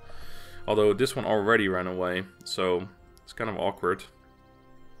though. Although this one already ran away, so it's kind of awkward.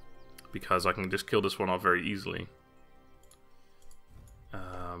 Because I can just kill this one off very easily.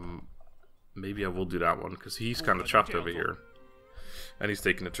 Maybe I will do that one, because he's kind of trapped over here. And he's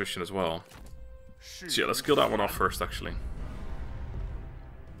taking attrition as well. So yeah, let's kill that one off first, actually.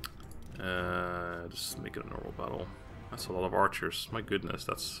 Just make it a normal battle. That's a lot of archers. My goodness,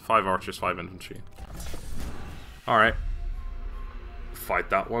 that's 5 archers, 5 infantry. Alright. Fight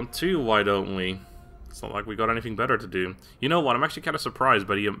that one too, why don't we? It's not like we got anything better to do. You know what, I'm actually kind of surprised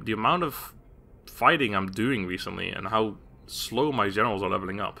by the amount of fighting I'm doing recently and how slow my generals are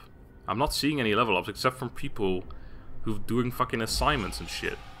leveling up. I'm not seeing any level ups except from people who're doing fucking assignments and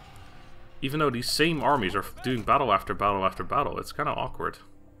shit. Even though these same armies are doing battle after battle after battle, it's kind of awkward.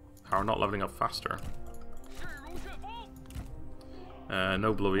 How we're not leveling up faster.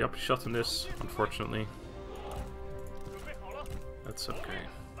 No blowy up shot in this, unfortunately. That's okay.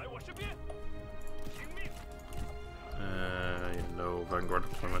 No vanguard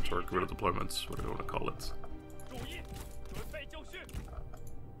deployments or guerrilla deployments, whatever you want to call it.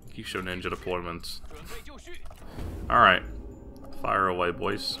 Kisho ninja deployments. Alright. Fire away,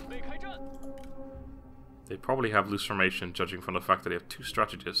 boys. They probably have loose formation, judging from the fact that they have 2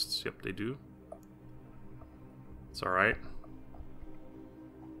 strategists. Yep, they do. It's alright.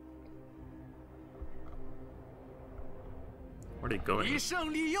 Where are they going?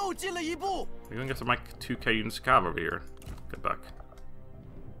 We're gonna get some like 2k units of cav over here. Get back.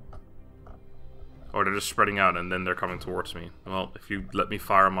 Or they're just spreading out and then they're coming towards me. Well, if you let me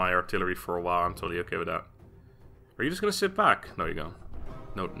fire my artillery for a while, I'm totally okay with that. Are you just gonna sit back? No, you go.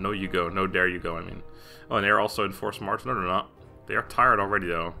 No, you go. No, dare you go, I mean. Oh, and they're also in forced march. No, they're not. They are tired already,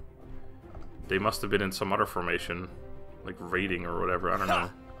 though. They must have been in some other formation. Like raiding or whatever, I don't know.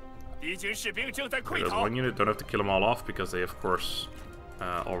 There's one unit. Don't have to kill them all off because they, of course,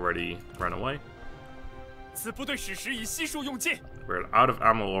 already ran away. We're out of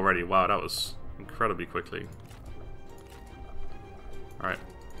ammo already. Wow, that was incredibly quickly. Alright,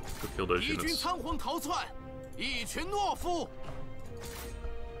 go kill those units.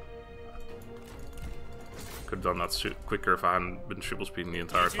 Could have done that quicker if I hadn't been triple speeding the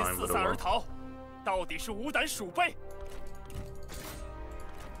entire time, but oh well.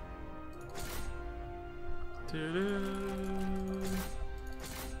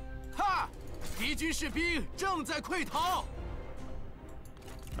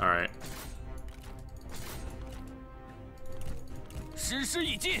 Alright.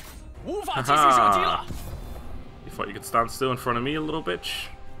 Haha. You thought you could stand still in front of me, a little bitch?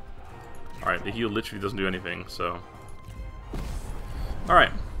 Alright, the heal literally doesn't do anything, so...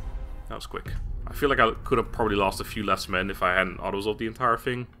 Alright. That was quick. I feel like I could have probably lost a few less men if I hadn't auto-resolved the entire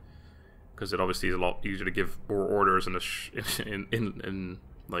thing. Because it obviously is a lot easier to give more orders in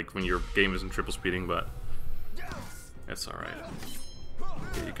like when your game isn't triple speeding, but it's alright.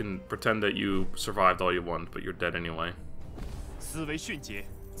 Okay, you can pretend that you survived all you want, but you're dead anyway.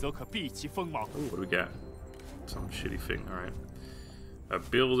 Ooh, what do we get? Some shitty thing, alright. A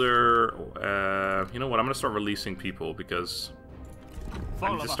builder, you know what, I'm gonna start releasing people because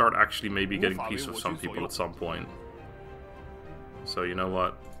I need to start actually maybe getting peace with some people at some point. So you know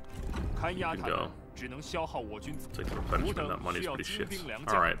what? You can go. Take the replenishment, that money's pretty shit.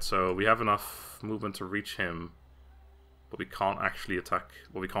 Alright, so we have enough movement to reach him, but we can't actually attack,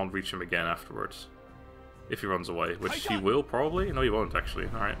 well, we can't reach him again afterwards. If he runs away, which he will probably. No, he won't actually.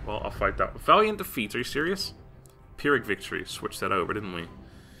 Alright, well, I'll fight that. Valiant defeat, are you serious? Pyrrhic victory, switched that over, didn't we?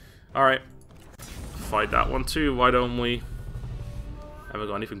 Alright, fight that one too, why don't we? Haven't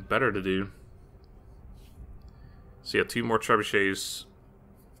got anything better to do. So yeah, 2 more trebuchets,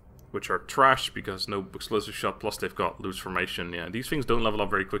 which are trash because no explosive shot, plus they've got loose formation. Yeah, these things don't level up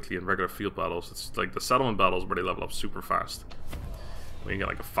very quickly in regular field battles. It's like the settlement battles where they level up super fast. We can get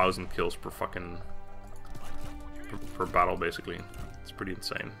like 1,000 kills per fucking... per battle, basically. It's pretty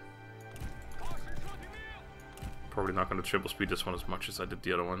insane. Probably not going to triple speed this one as much as I did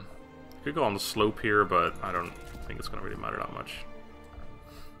the other one. Could go on the slope here, but I don't think it's going to really matter that much.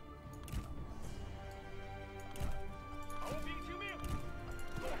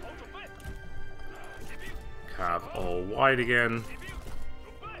 Cav all wide again.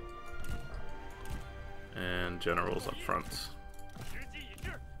 And generals up front.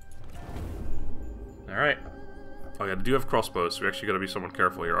 Alright. Oh yeah, I do have crossbows, so we actually got to be somewhat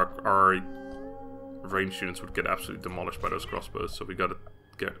careful here. Our range units would get absolutely demolished by those crossbows, so we got to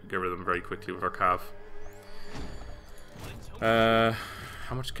get rid of them very quickly with our cav.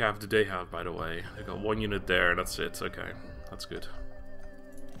 How much cav do they have, by the way? They got 1 unit there, that's it. Okay, that's good.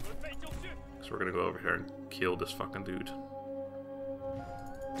 So we're gonna go over here and kill this fucking dude.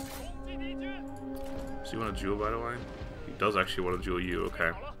 Does he want a duel, by the way? He does actually want to duel you,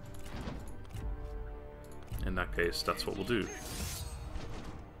 okay. In that case, that's what we'll do.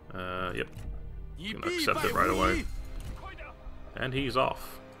 Yep. Gonna accept it right away. And he's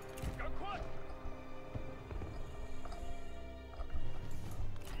off.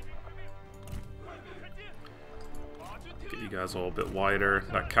 Get you guys all a bit wider.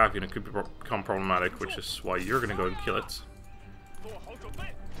 That cav unit could become problematic, which is why you're gonna go and kill it.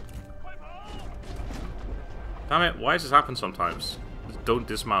 Damn it, why does this happen sometimes? Just don't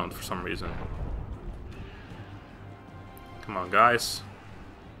dismount for some reason. Come on, guys.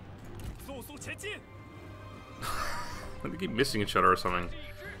 They keep missing each other or something.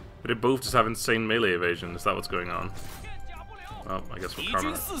 But they both just have insane melee evasion. Is that what's going on? Well, I guess we'll kind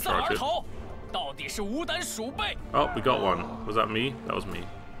of charge it. Oh, we got one. Was that me? That was me.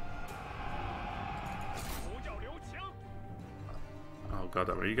 Oh god,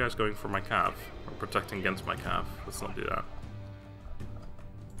 are you guys going for my cav? Or protecting against my cav? Let's not do that.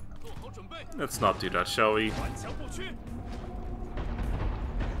 Let's not do that, shall we?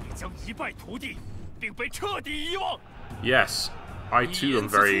 Yes, I too am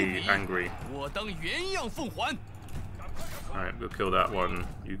very angry. Alright, go kill that one.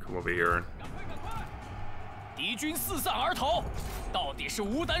 You come over here.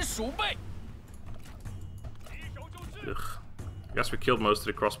 Ugh. I guess we killed most of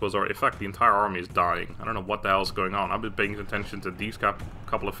the crossbows already. In fact, the entire army is dying. I don't know what the hell is going on. I've been paying attention to these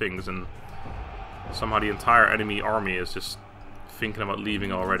couple of things, and somehow the entire enemy army is just thinking about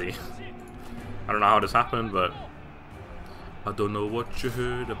leaving already. I don't know how this happened, but I don't know what you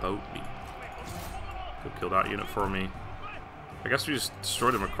heard about me. Go kill that unit for me. I guess we just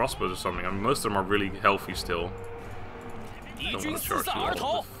destroyed them with crossbows or something. I mean, most of them are really healthy still. Don't want to charge you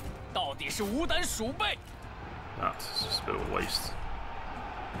all with That's just a bit of a waste.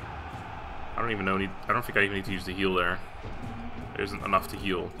 I don't even know. I don't think I even need to use the heal there. There isn't enough to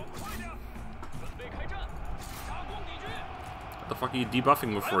heal. What the fuck are you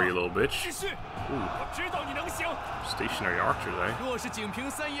debuffing me for, you little bitch? Ooh. Stationary archers, eh?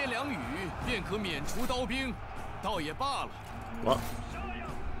 What?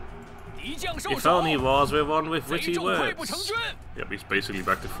 If only wars were won with witty words. Yep, he's basically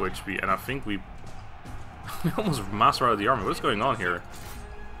back to full HP, and I think we almost master out of the army. What's going on here?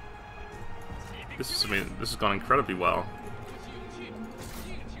 This has gone incredibly well.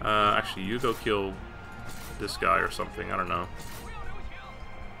 Actually, you go kill this guy or something. I don't know.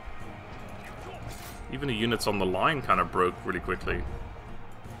 Even the units on the line kind of broke really quickly.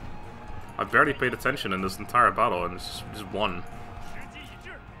 I barely paid attention in this entire battle, and just won.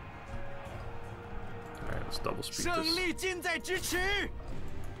 Alright, let's double speed this.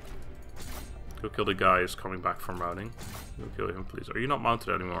 Go kill the guy who's coming back from routing. Go kill him, please. Are you not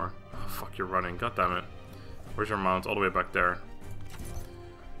mounted anymore? Oh, fuck, you're running. God damn it. Where's your mount? All the way back there.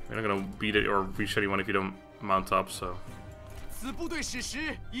 You're not gonna beat it or reach anyone if you don't mount up, so...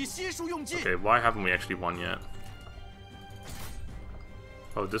 Okay, why haven't we actually won yet?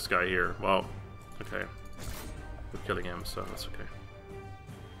 Oh, this guy here. Well, okay. We're killing him, so that's okay.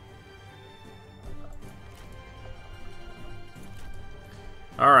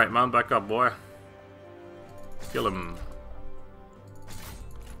 Alright, mount back up, boy. Kill him.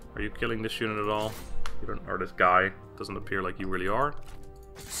 Are you killing this unit at all? You don't, or this guy? Doesn't appear like you really are.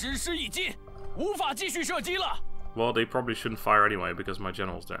 Well, they probably shouldn't fire anyway because my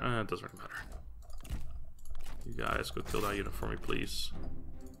general's there. It doesn't really matter. You guys, go kill that unit for me, please.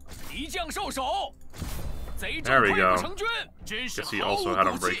 There we go. Guess he also had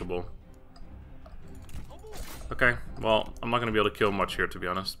Unbreakable. Okay, well, I'm not going to be able to kill much here, to be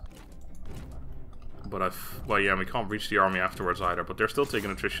honest. But well, yeah, we can't reach the army afterwards either, but they're still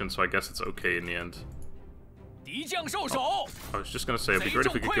taking attrition, so I guess it's okay in the end. Oh, I was just going to say, it'd be great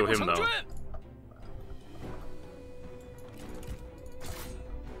if we could kill him, though.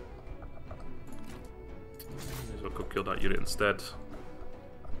 May as well go kill that unit instead.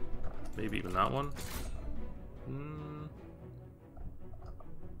 Maybe even that one.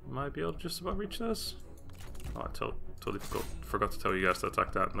 Might be able to just about reach this. Oh, I totally forgot to tell you guys to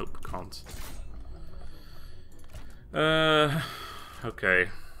attack that. Nope, can't. Okay.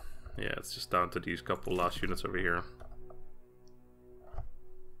 Yeah, it's just down to these couple last units over here.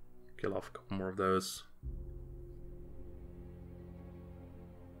 Kill off a couple more of those.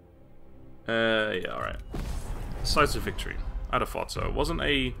 Yeah, alright. Decisive victory. I'd have thought so. It wasn't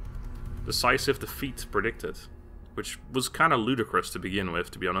a decisive defeat predicted, which was kind of ludicrous to begin with,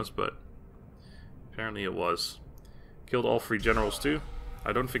 to be honest, but apparently it was. Killed all 3 generals too.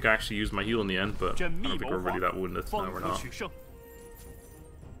 I don't think I actually used my heal in the end, but I don't think we're really that wounded. No, we're not.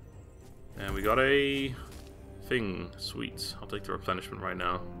 And we got a thing. Sweet. I'll take the replenishment right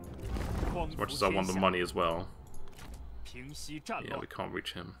now. As much as I want the money as well. Yeah, we can't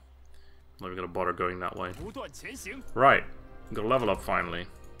reach him. I'm not even gonna bother going that way. Right. I'm gonna level up finally.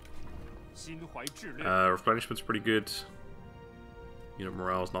 Replenishment's pretty good. Unit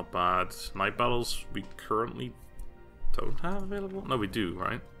morale's not bad. Night battles we currently don't have available. No, we do,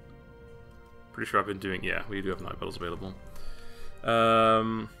 right? Pretty sure I've been doing. Yeah, we do have night battles available.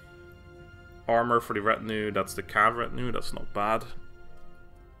 Armor for the retinue. That's the cav retinue. That's not bad.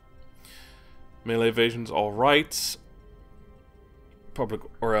 Melee evasion's all right. Public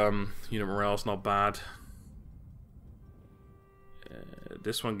or unit morale's not bad.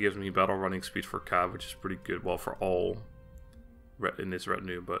 This one gives me battle running speed for cav, which is pretty good. Well, for all in this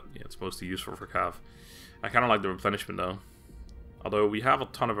retinue, but yeah, it's mostly useful for cav. I kind of like the replenishment though. Although we have a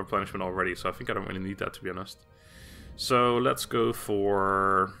ton of replenishment already, so I think I don't really need that, to be honest. So let's go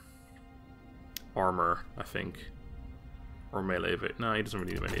for armor, I think. Or melee evasion. No, he doesn't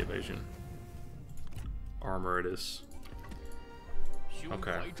really need melee evasion. Armor it is.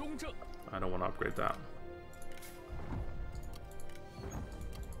 Okay. I don't want to upgrade that.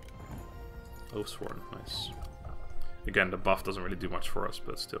 Oathsworn, nice. Again, the buff doesn't really do much for us,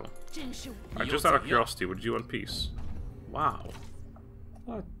 but still. Just out of curiosity, would you want peace? Wow.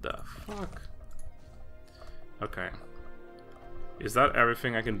 What the fuck? Okay. Is that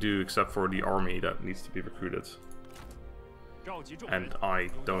everything I can do except for the army that needs to be recruited? And I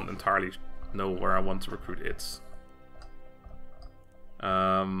don't entirely know where I want to recruit it.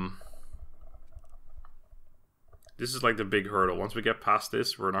 This is like the big hurdle. Once we get past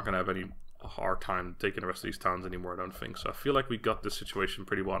this, we're not going to have any hard time taking the rest of these towns anymore, I don't think. So I feel like we got this situation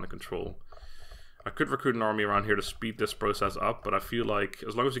pretty well under control. I could recruit an army around here to speed this process up, but I feel like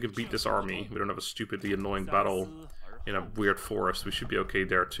as long as we can beat this army, we don't have a stupidly annoying battle in a weird forest, we should be okay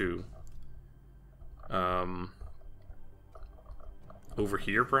there too. Over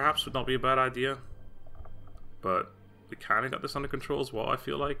here perhaps would not be a bad idea, but we kind of got this under control as well, I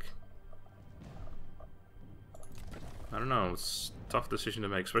feel like. I don't know, it's a tough decision to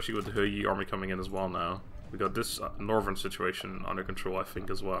make, especially with the Hui army coming in as well now. We got this northern situation under control, I think,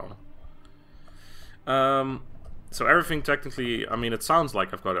 as well. So everything technically, I mean, it sounds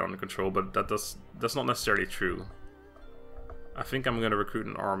like I've got it under control, but that's not necessarily true. I think I'm going to recruit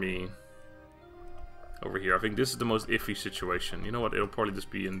an army over here. I think this is the most iffy situation. You know what, it'll probably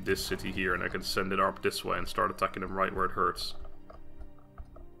just be in this city here, and I can send it up this way and start attacking them right where it hurts.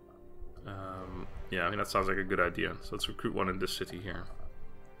 Yeah, I mean, that sounds like a good idea. So let's recruit one in this city here.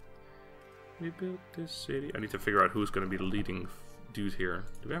 We built this city. I need to figure out who's going to be the leading dude here.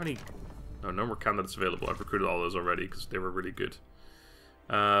 Do we have any... No more candidates available. I've recruited all those already because they were really good.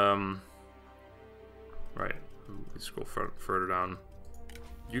 Right. Let's scroll further down.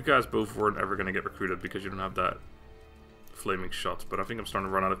 You guys both weren't ever going to get recruited because you don't have that flaming shot. But I think I'm starting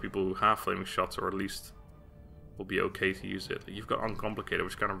to run out of people who have flaming shots, or at least will be okay to use it. You've got uncomplicated,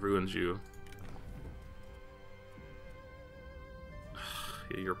 which kind of ruins you.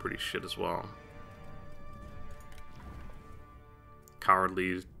 Yeah, you're pretty shit as well.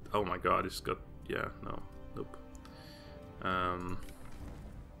 Cowardly. Oh my god, he's got... Yeah, no. Nope.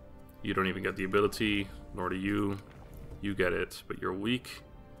 You don't even get the ability, nor do you. You get it, but you're weak.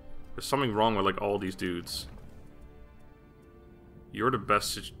 There's something wrong with, like, all these dudes. You're the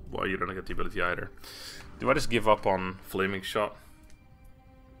best... Well, you don't get the ability either. Do I just give up on Flaming Shot?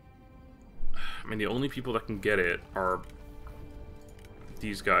 I mean, the only people that can get it are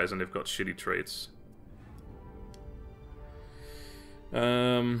these guys, and they've got shitty traits.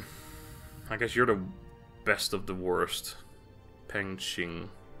 I guess you're the best of the worst. Peng Qing.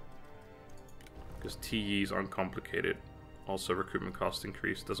 Because TE is uncomplicated. Also, recruitment cost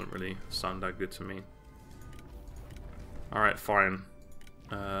increase doesn't really sound that good to me. Alright, fine.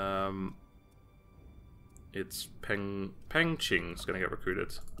 It's Peng Qing's gonna get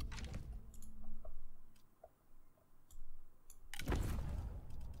recruited.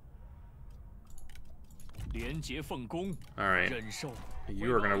 Alright.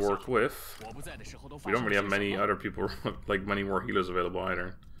 You are gonna work with... We don't really have many other people, like many more healers available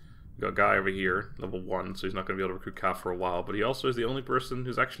either. We got a guy over here, level 1, so he's not gonna be able to recruit Cav for a while, but he also is the only person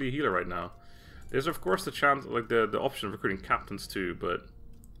who's actually a healer right now. There's of course the chance, like the option of recruiting captains too, but...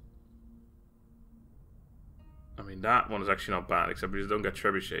 I mean, that one is actually not bad, except we just don't get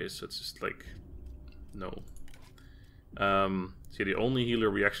trebuchets, so it's just like... No. See, the only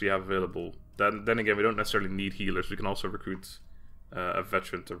healer we actually have available... Then again, we don't necessarily need healers, we can also recruit a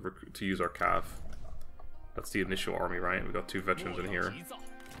veteran to use our Cav. That's the initial army, right? We got 2 veterans in here.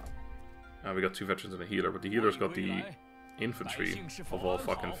 We got 2 veterans and a healer, but the healer's got the infantry of all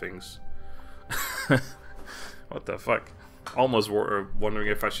fucking things. What the fuck? Almost wondering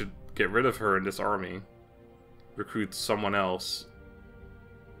if I should get rid of her in this army. Recruit someone else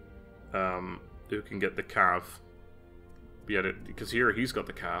who can get the Cav. Yeah, because here he's got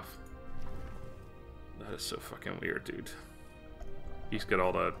the Cav. That is so fucking weird, dude. He's got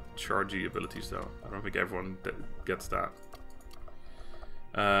all the chargey abilities though. I don't think everyone gets that.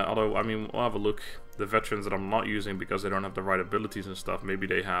 Although, I mean, we'll have a look. The veterans that I'm not using because they don't have the right abilities and stuff, maybe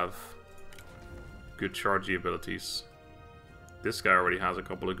they have good chargey abilities. This guy already has a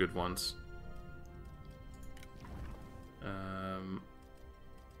couple of good ones.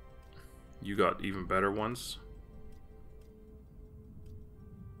 You got even better ones.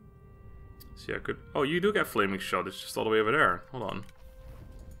 See, I could... Oh, you do get Flaming Shot. It's just all the way over there. Hold on.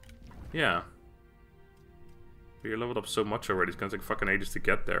 Yeah. But you're leveled up so much already. It's gonna take fucking ages to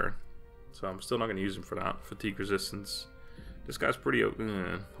get there. So I'm still not gonna use him for that. Fatigue resistance. This guy's pretty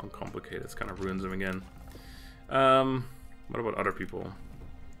uncomplicated. It kind of ruins him again. What about other people?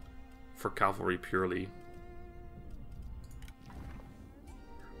 For cavalry purely.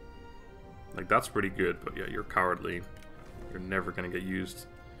 Like, that's pretty good, but yeah, you're cowardly. You're never gonna get used.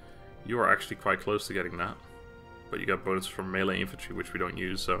 You are actually quite close to getting that. But you got bonus from melee infantry, which we don't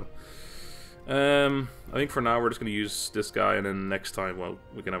use, so... I think for now we're just gonna use this guy, and then next time, well,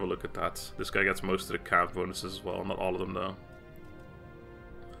 we can have a look at that. This guy gets most of the Cav bonuses as well, not all of them though.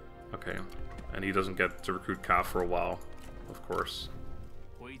 Okay, and he doesn't get to recruit Cav for a while, of course.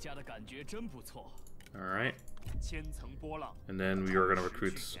 Alright. And then we are gonna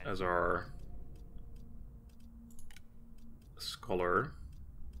recruit as our... Scholar.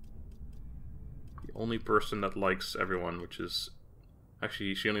 The only person that likes everyone, which is...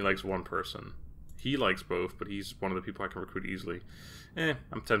 Actually, she only likes one person. He likes both, but he's one of the people I can recruit easily.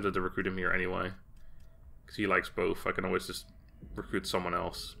 I'm tempted to recruit him here anyway. Because he likes both. I can always just recruit someone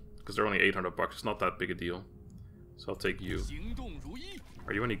else. Because they're only 800 bucks. It's not that big a deal. So I'll take you.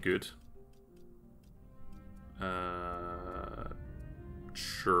 Are you any good?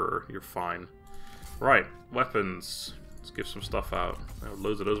 Sure, you're fine. Right, weapons. Let's give some stuff out. I have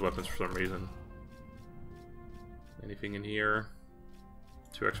loads of those weapons for some reason. Anything in here?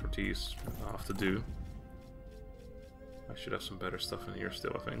 2 expertise. I'll have to do. I should have some better stuff in here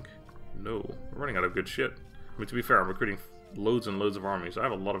still, I think. No, we're running out of good shit. I mean, to be fair, I'm recruiting loads and loads of armies. I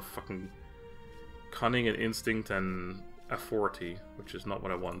have a lot of fucking cunning and instinct and authority, which is not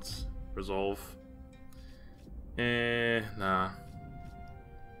what I want. Resolve. Nah.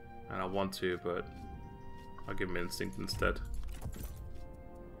 And I want to, but I'll give him instinct instead.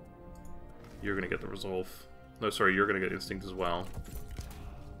 You're gonna get the resolve. No, sorry, you're gonna get instinct as well.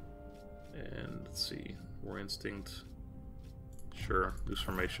 And let's see, more instinct. Sure, loose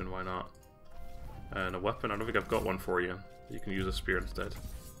formation, why not? And a weapon, I don't think I've got one for you. You can use a spear instead.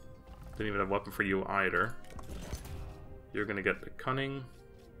 Didn't even have a weapon for you either. You're gonna get the cunning.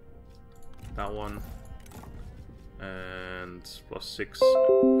 That one. And +6.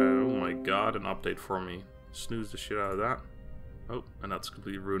 Oh my god, an update for me. Snooze the shit out of that. Oh, and that's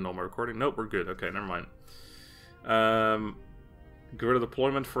completely ruined all my recording. Nope, we're good. Okay, never mind. Get rid of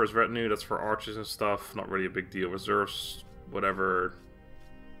deployment for his retinue. That's for archers and stuff. Not really a big deal. Reserves, whatever.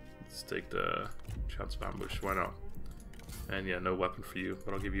 Let's take the chance of ambush. Why not? And yeah, no weapon for you,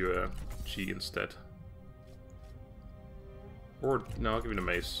 but I'll give you a G instead. Or, no, I'll give you a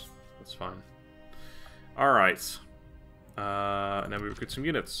mace. That's fine. Alright. And then we recruit some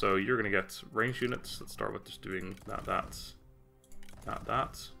units. So you're going to get range units. Let's start with just doing that.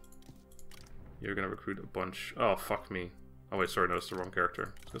 You're going to recruit a bunch. Oh, fuck me. Oh, wait, sorry, no, that's the wrong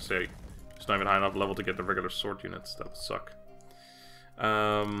character. I was going to say, it's not even high enough level to get the regular sword units. That would suck.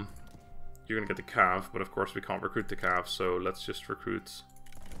 You're going to get the cav, but of course we can't recruit the cav, so let's just recruit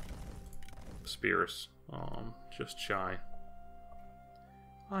spears. Oh, I'm just shy.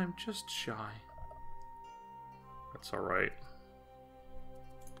 I'm just shy. That's alright.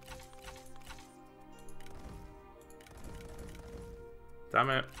 Damn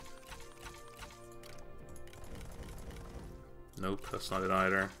it. Nope, that's not it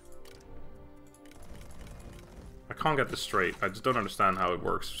either. I can't get this straight. I just don't understand how it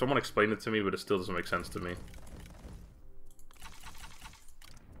works. Someone explained it to me, but it still doesn't make sense to me.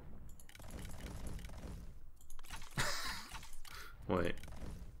 Wait.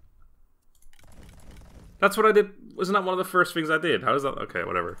 That's what I did. Wasn't that one of the first things I did? How is that? Okay,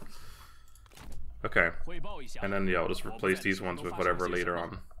 whatever. Okay. And then, yeah, I'll just replace these ones with whatever later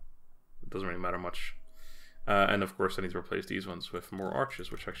on. It doesn't really matter much. And of course I need to replace these ones with more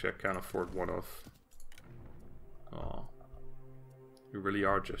archers, which actually I can't afford one of. Oh. You really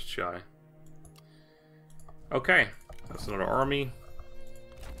are just shy. Okay. That's another army.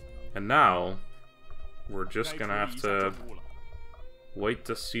 And now we're just gonna have to wait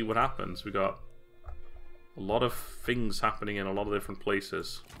to see what happens. We got a lot of things happening in a lot of different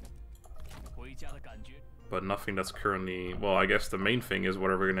places. But nothing that's currently... Well, I guess the main thing is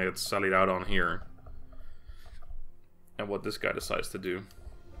whatever we're gonna get sallied out on here. And what this guy decides to do.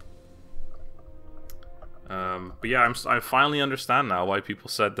 But yeah, I finally understand now why people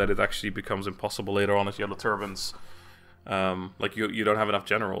said that it actually becomes impossible later on if you have the turbans. Like you don't have enough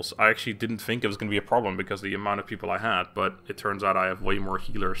generals. I actually didn't think it was going to be a problem because of the amount of people I had, but it turns out I have way more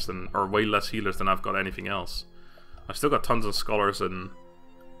healers than, or way less healers than I've got anything else. I've still got tons of scholars and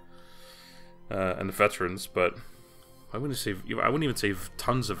the veterans, but I wouldn't even say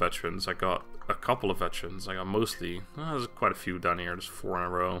tons of veterans. I got a couple of veterans. I got mostly. There's quite a few down here. There's 4 in a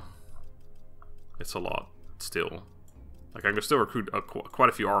row. It's a lot still. Like I can still recruit quite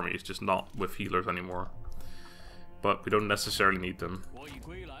a few armies, just not with healers anymore. But we don't necessarily need them.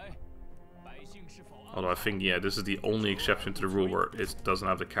 Although I think, yeah, this is the only exception to the rule where it doesn't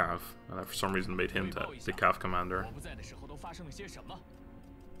have the cav, and I for some reason made him the cav commander.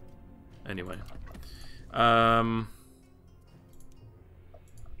 Anyway,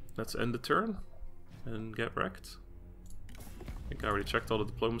 let's end the turn and get wrecked. I think I already checked all the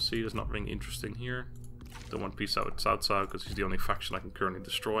diplomacy. There's nothing interesting here. Don't want peace out with South because he's the only faction I can currently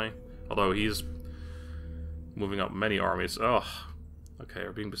destroy. Although he's moving up many armies. Oh, okay,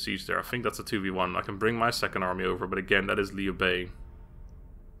 we're being besieged there. I think that's a 2v1. I can bring my second army over, but again, that is Liu Bei.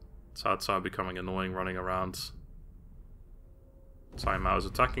 Cao becoming annoying, running around. Cai Mao is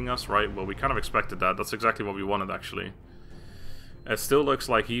attacking us, right? Well, we kind of expected that. That's exactly what we wanted, actually. It still looks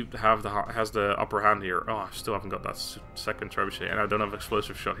like he has the upper hand here. Oh, I still haven't got that second trebuchet, and I don't have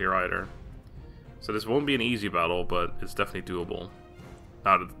explosive shot here either. So this won't be an easy battle, but it's definitely doable.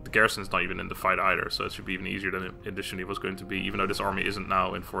 Now, the garrison's not even in the fight either, so it should be even easier than it initially was going to be, even though this army isn't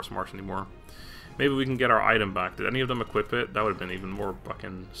now in forced march anymore. Maybe we can get our item back. Did any of them equip it? That would have been even more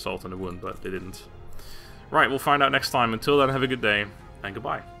fucking salt in the wound, but they didn't. Right, we'll find out next time. Until then, have a good day, and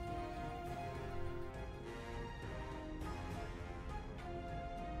goodbye.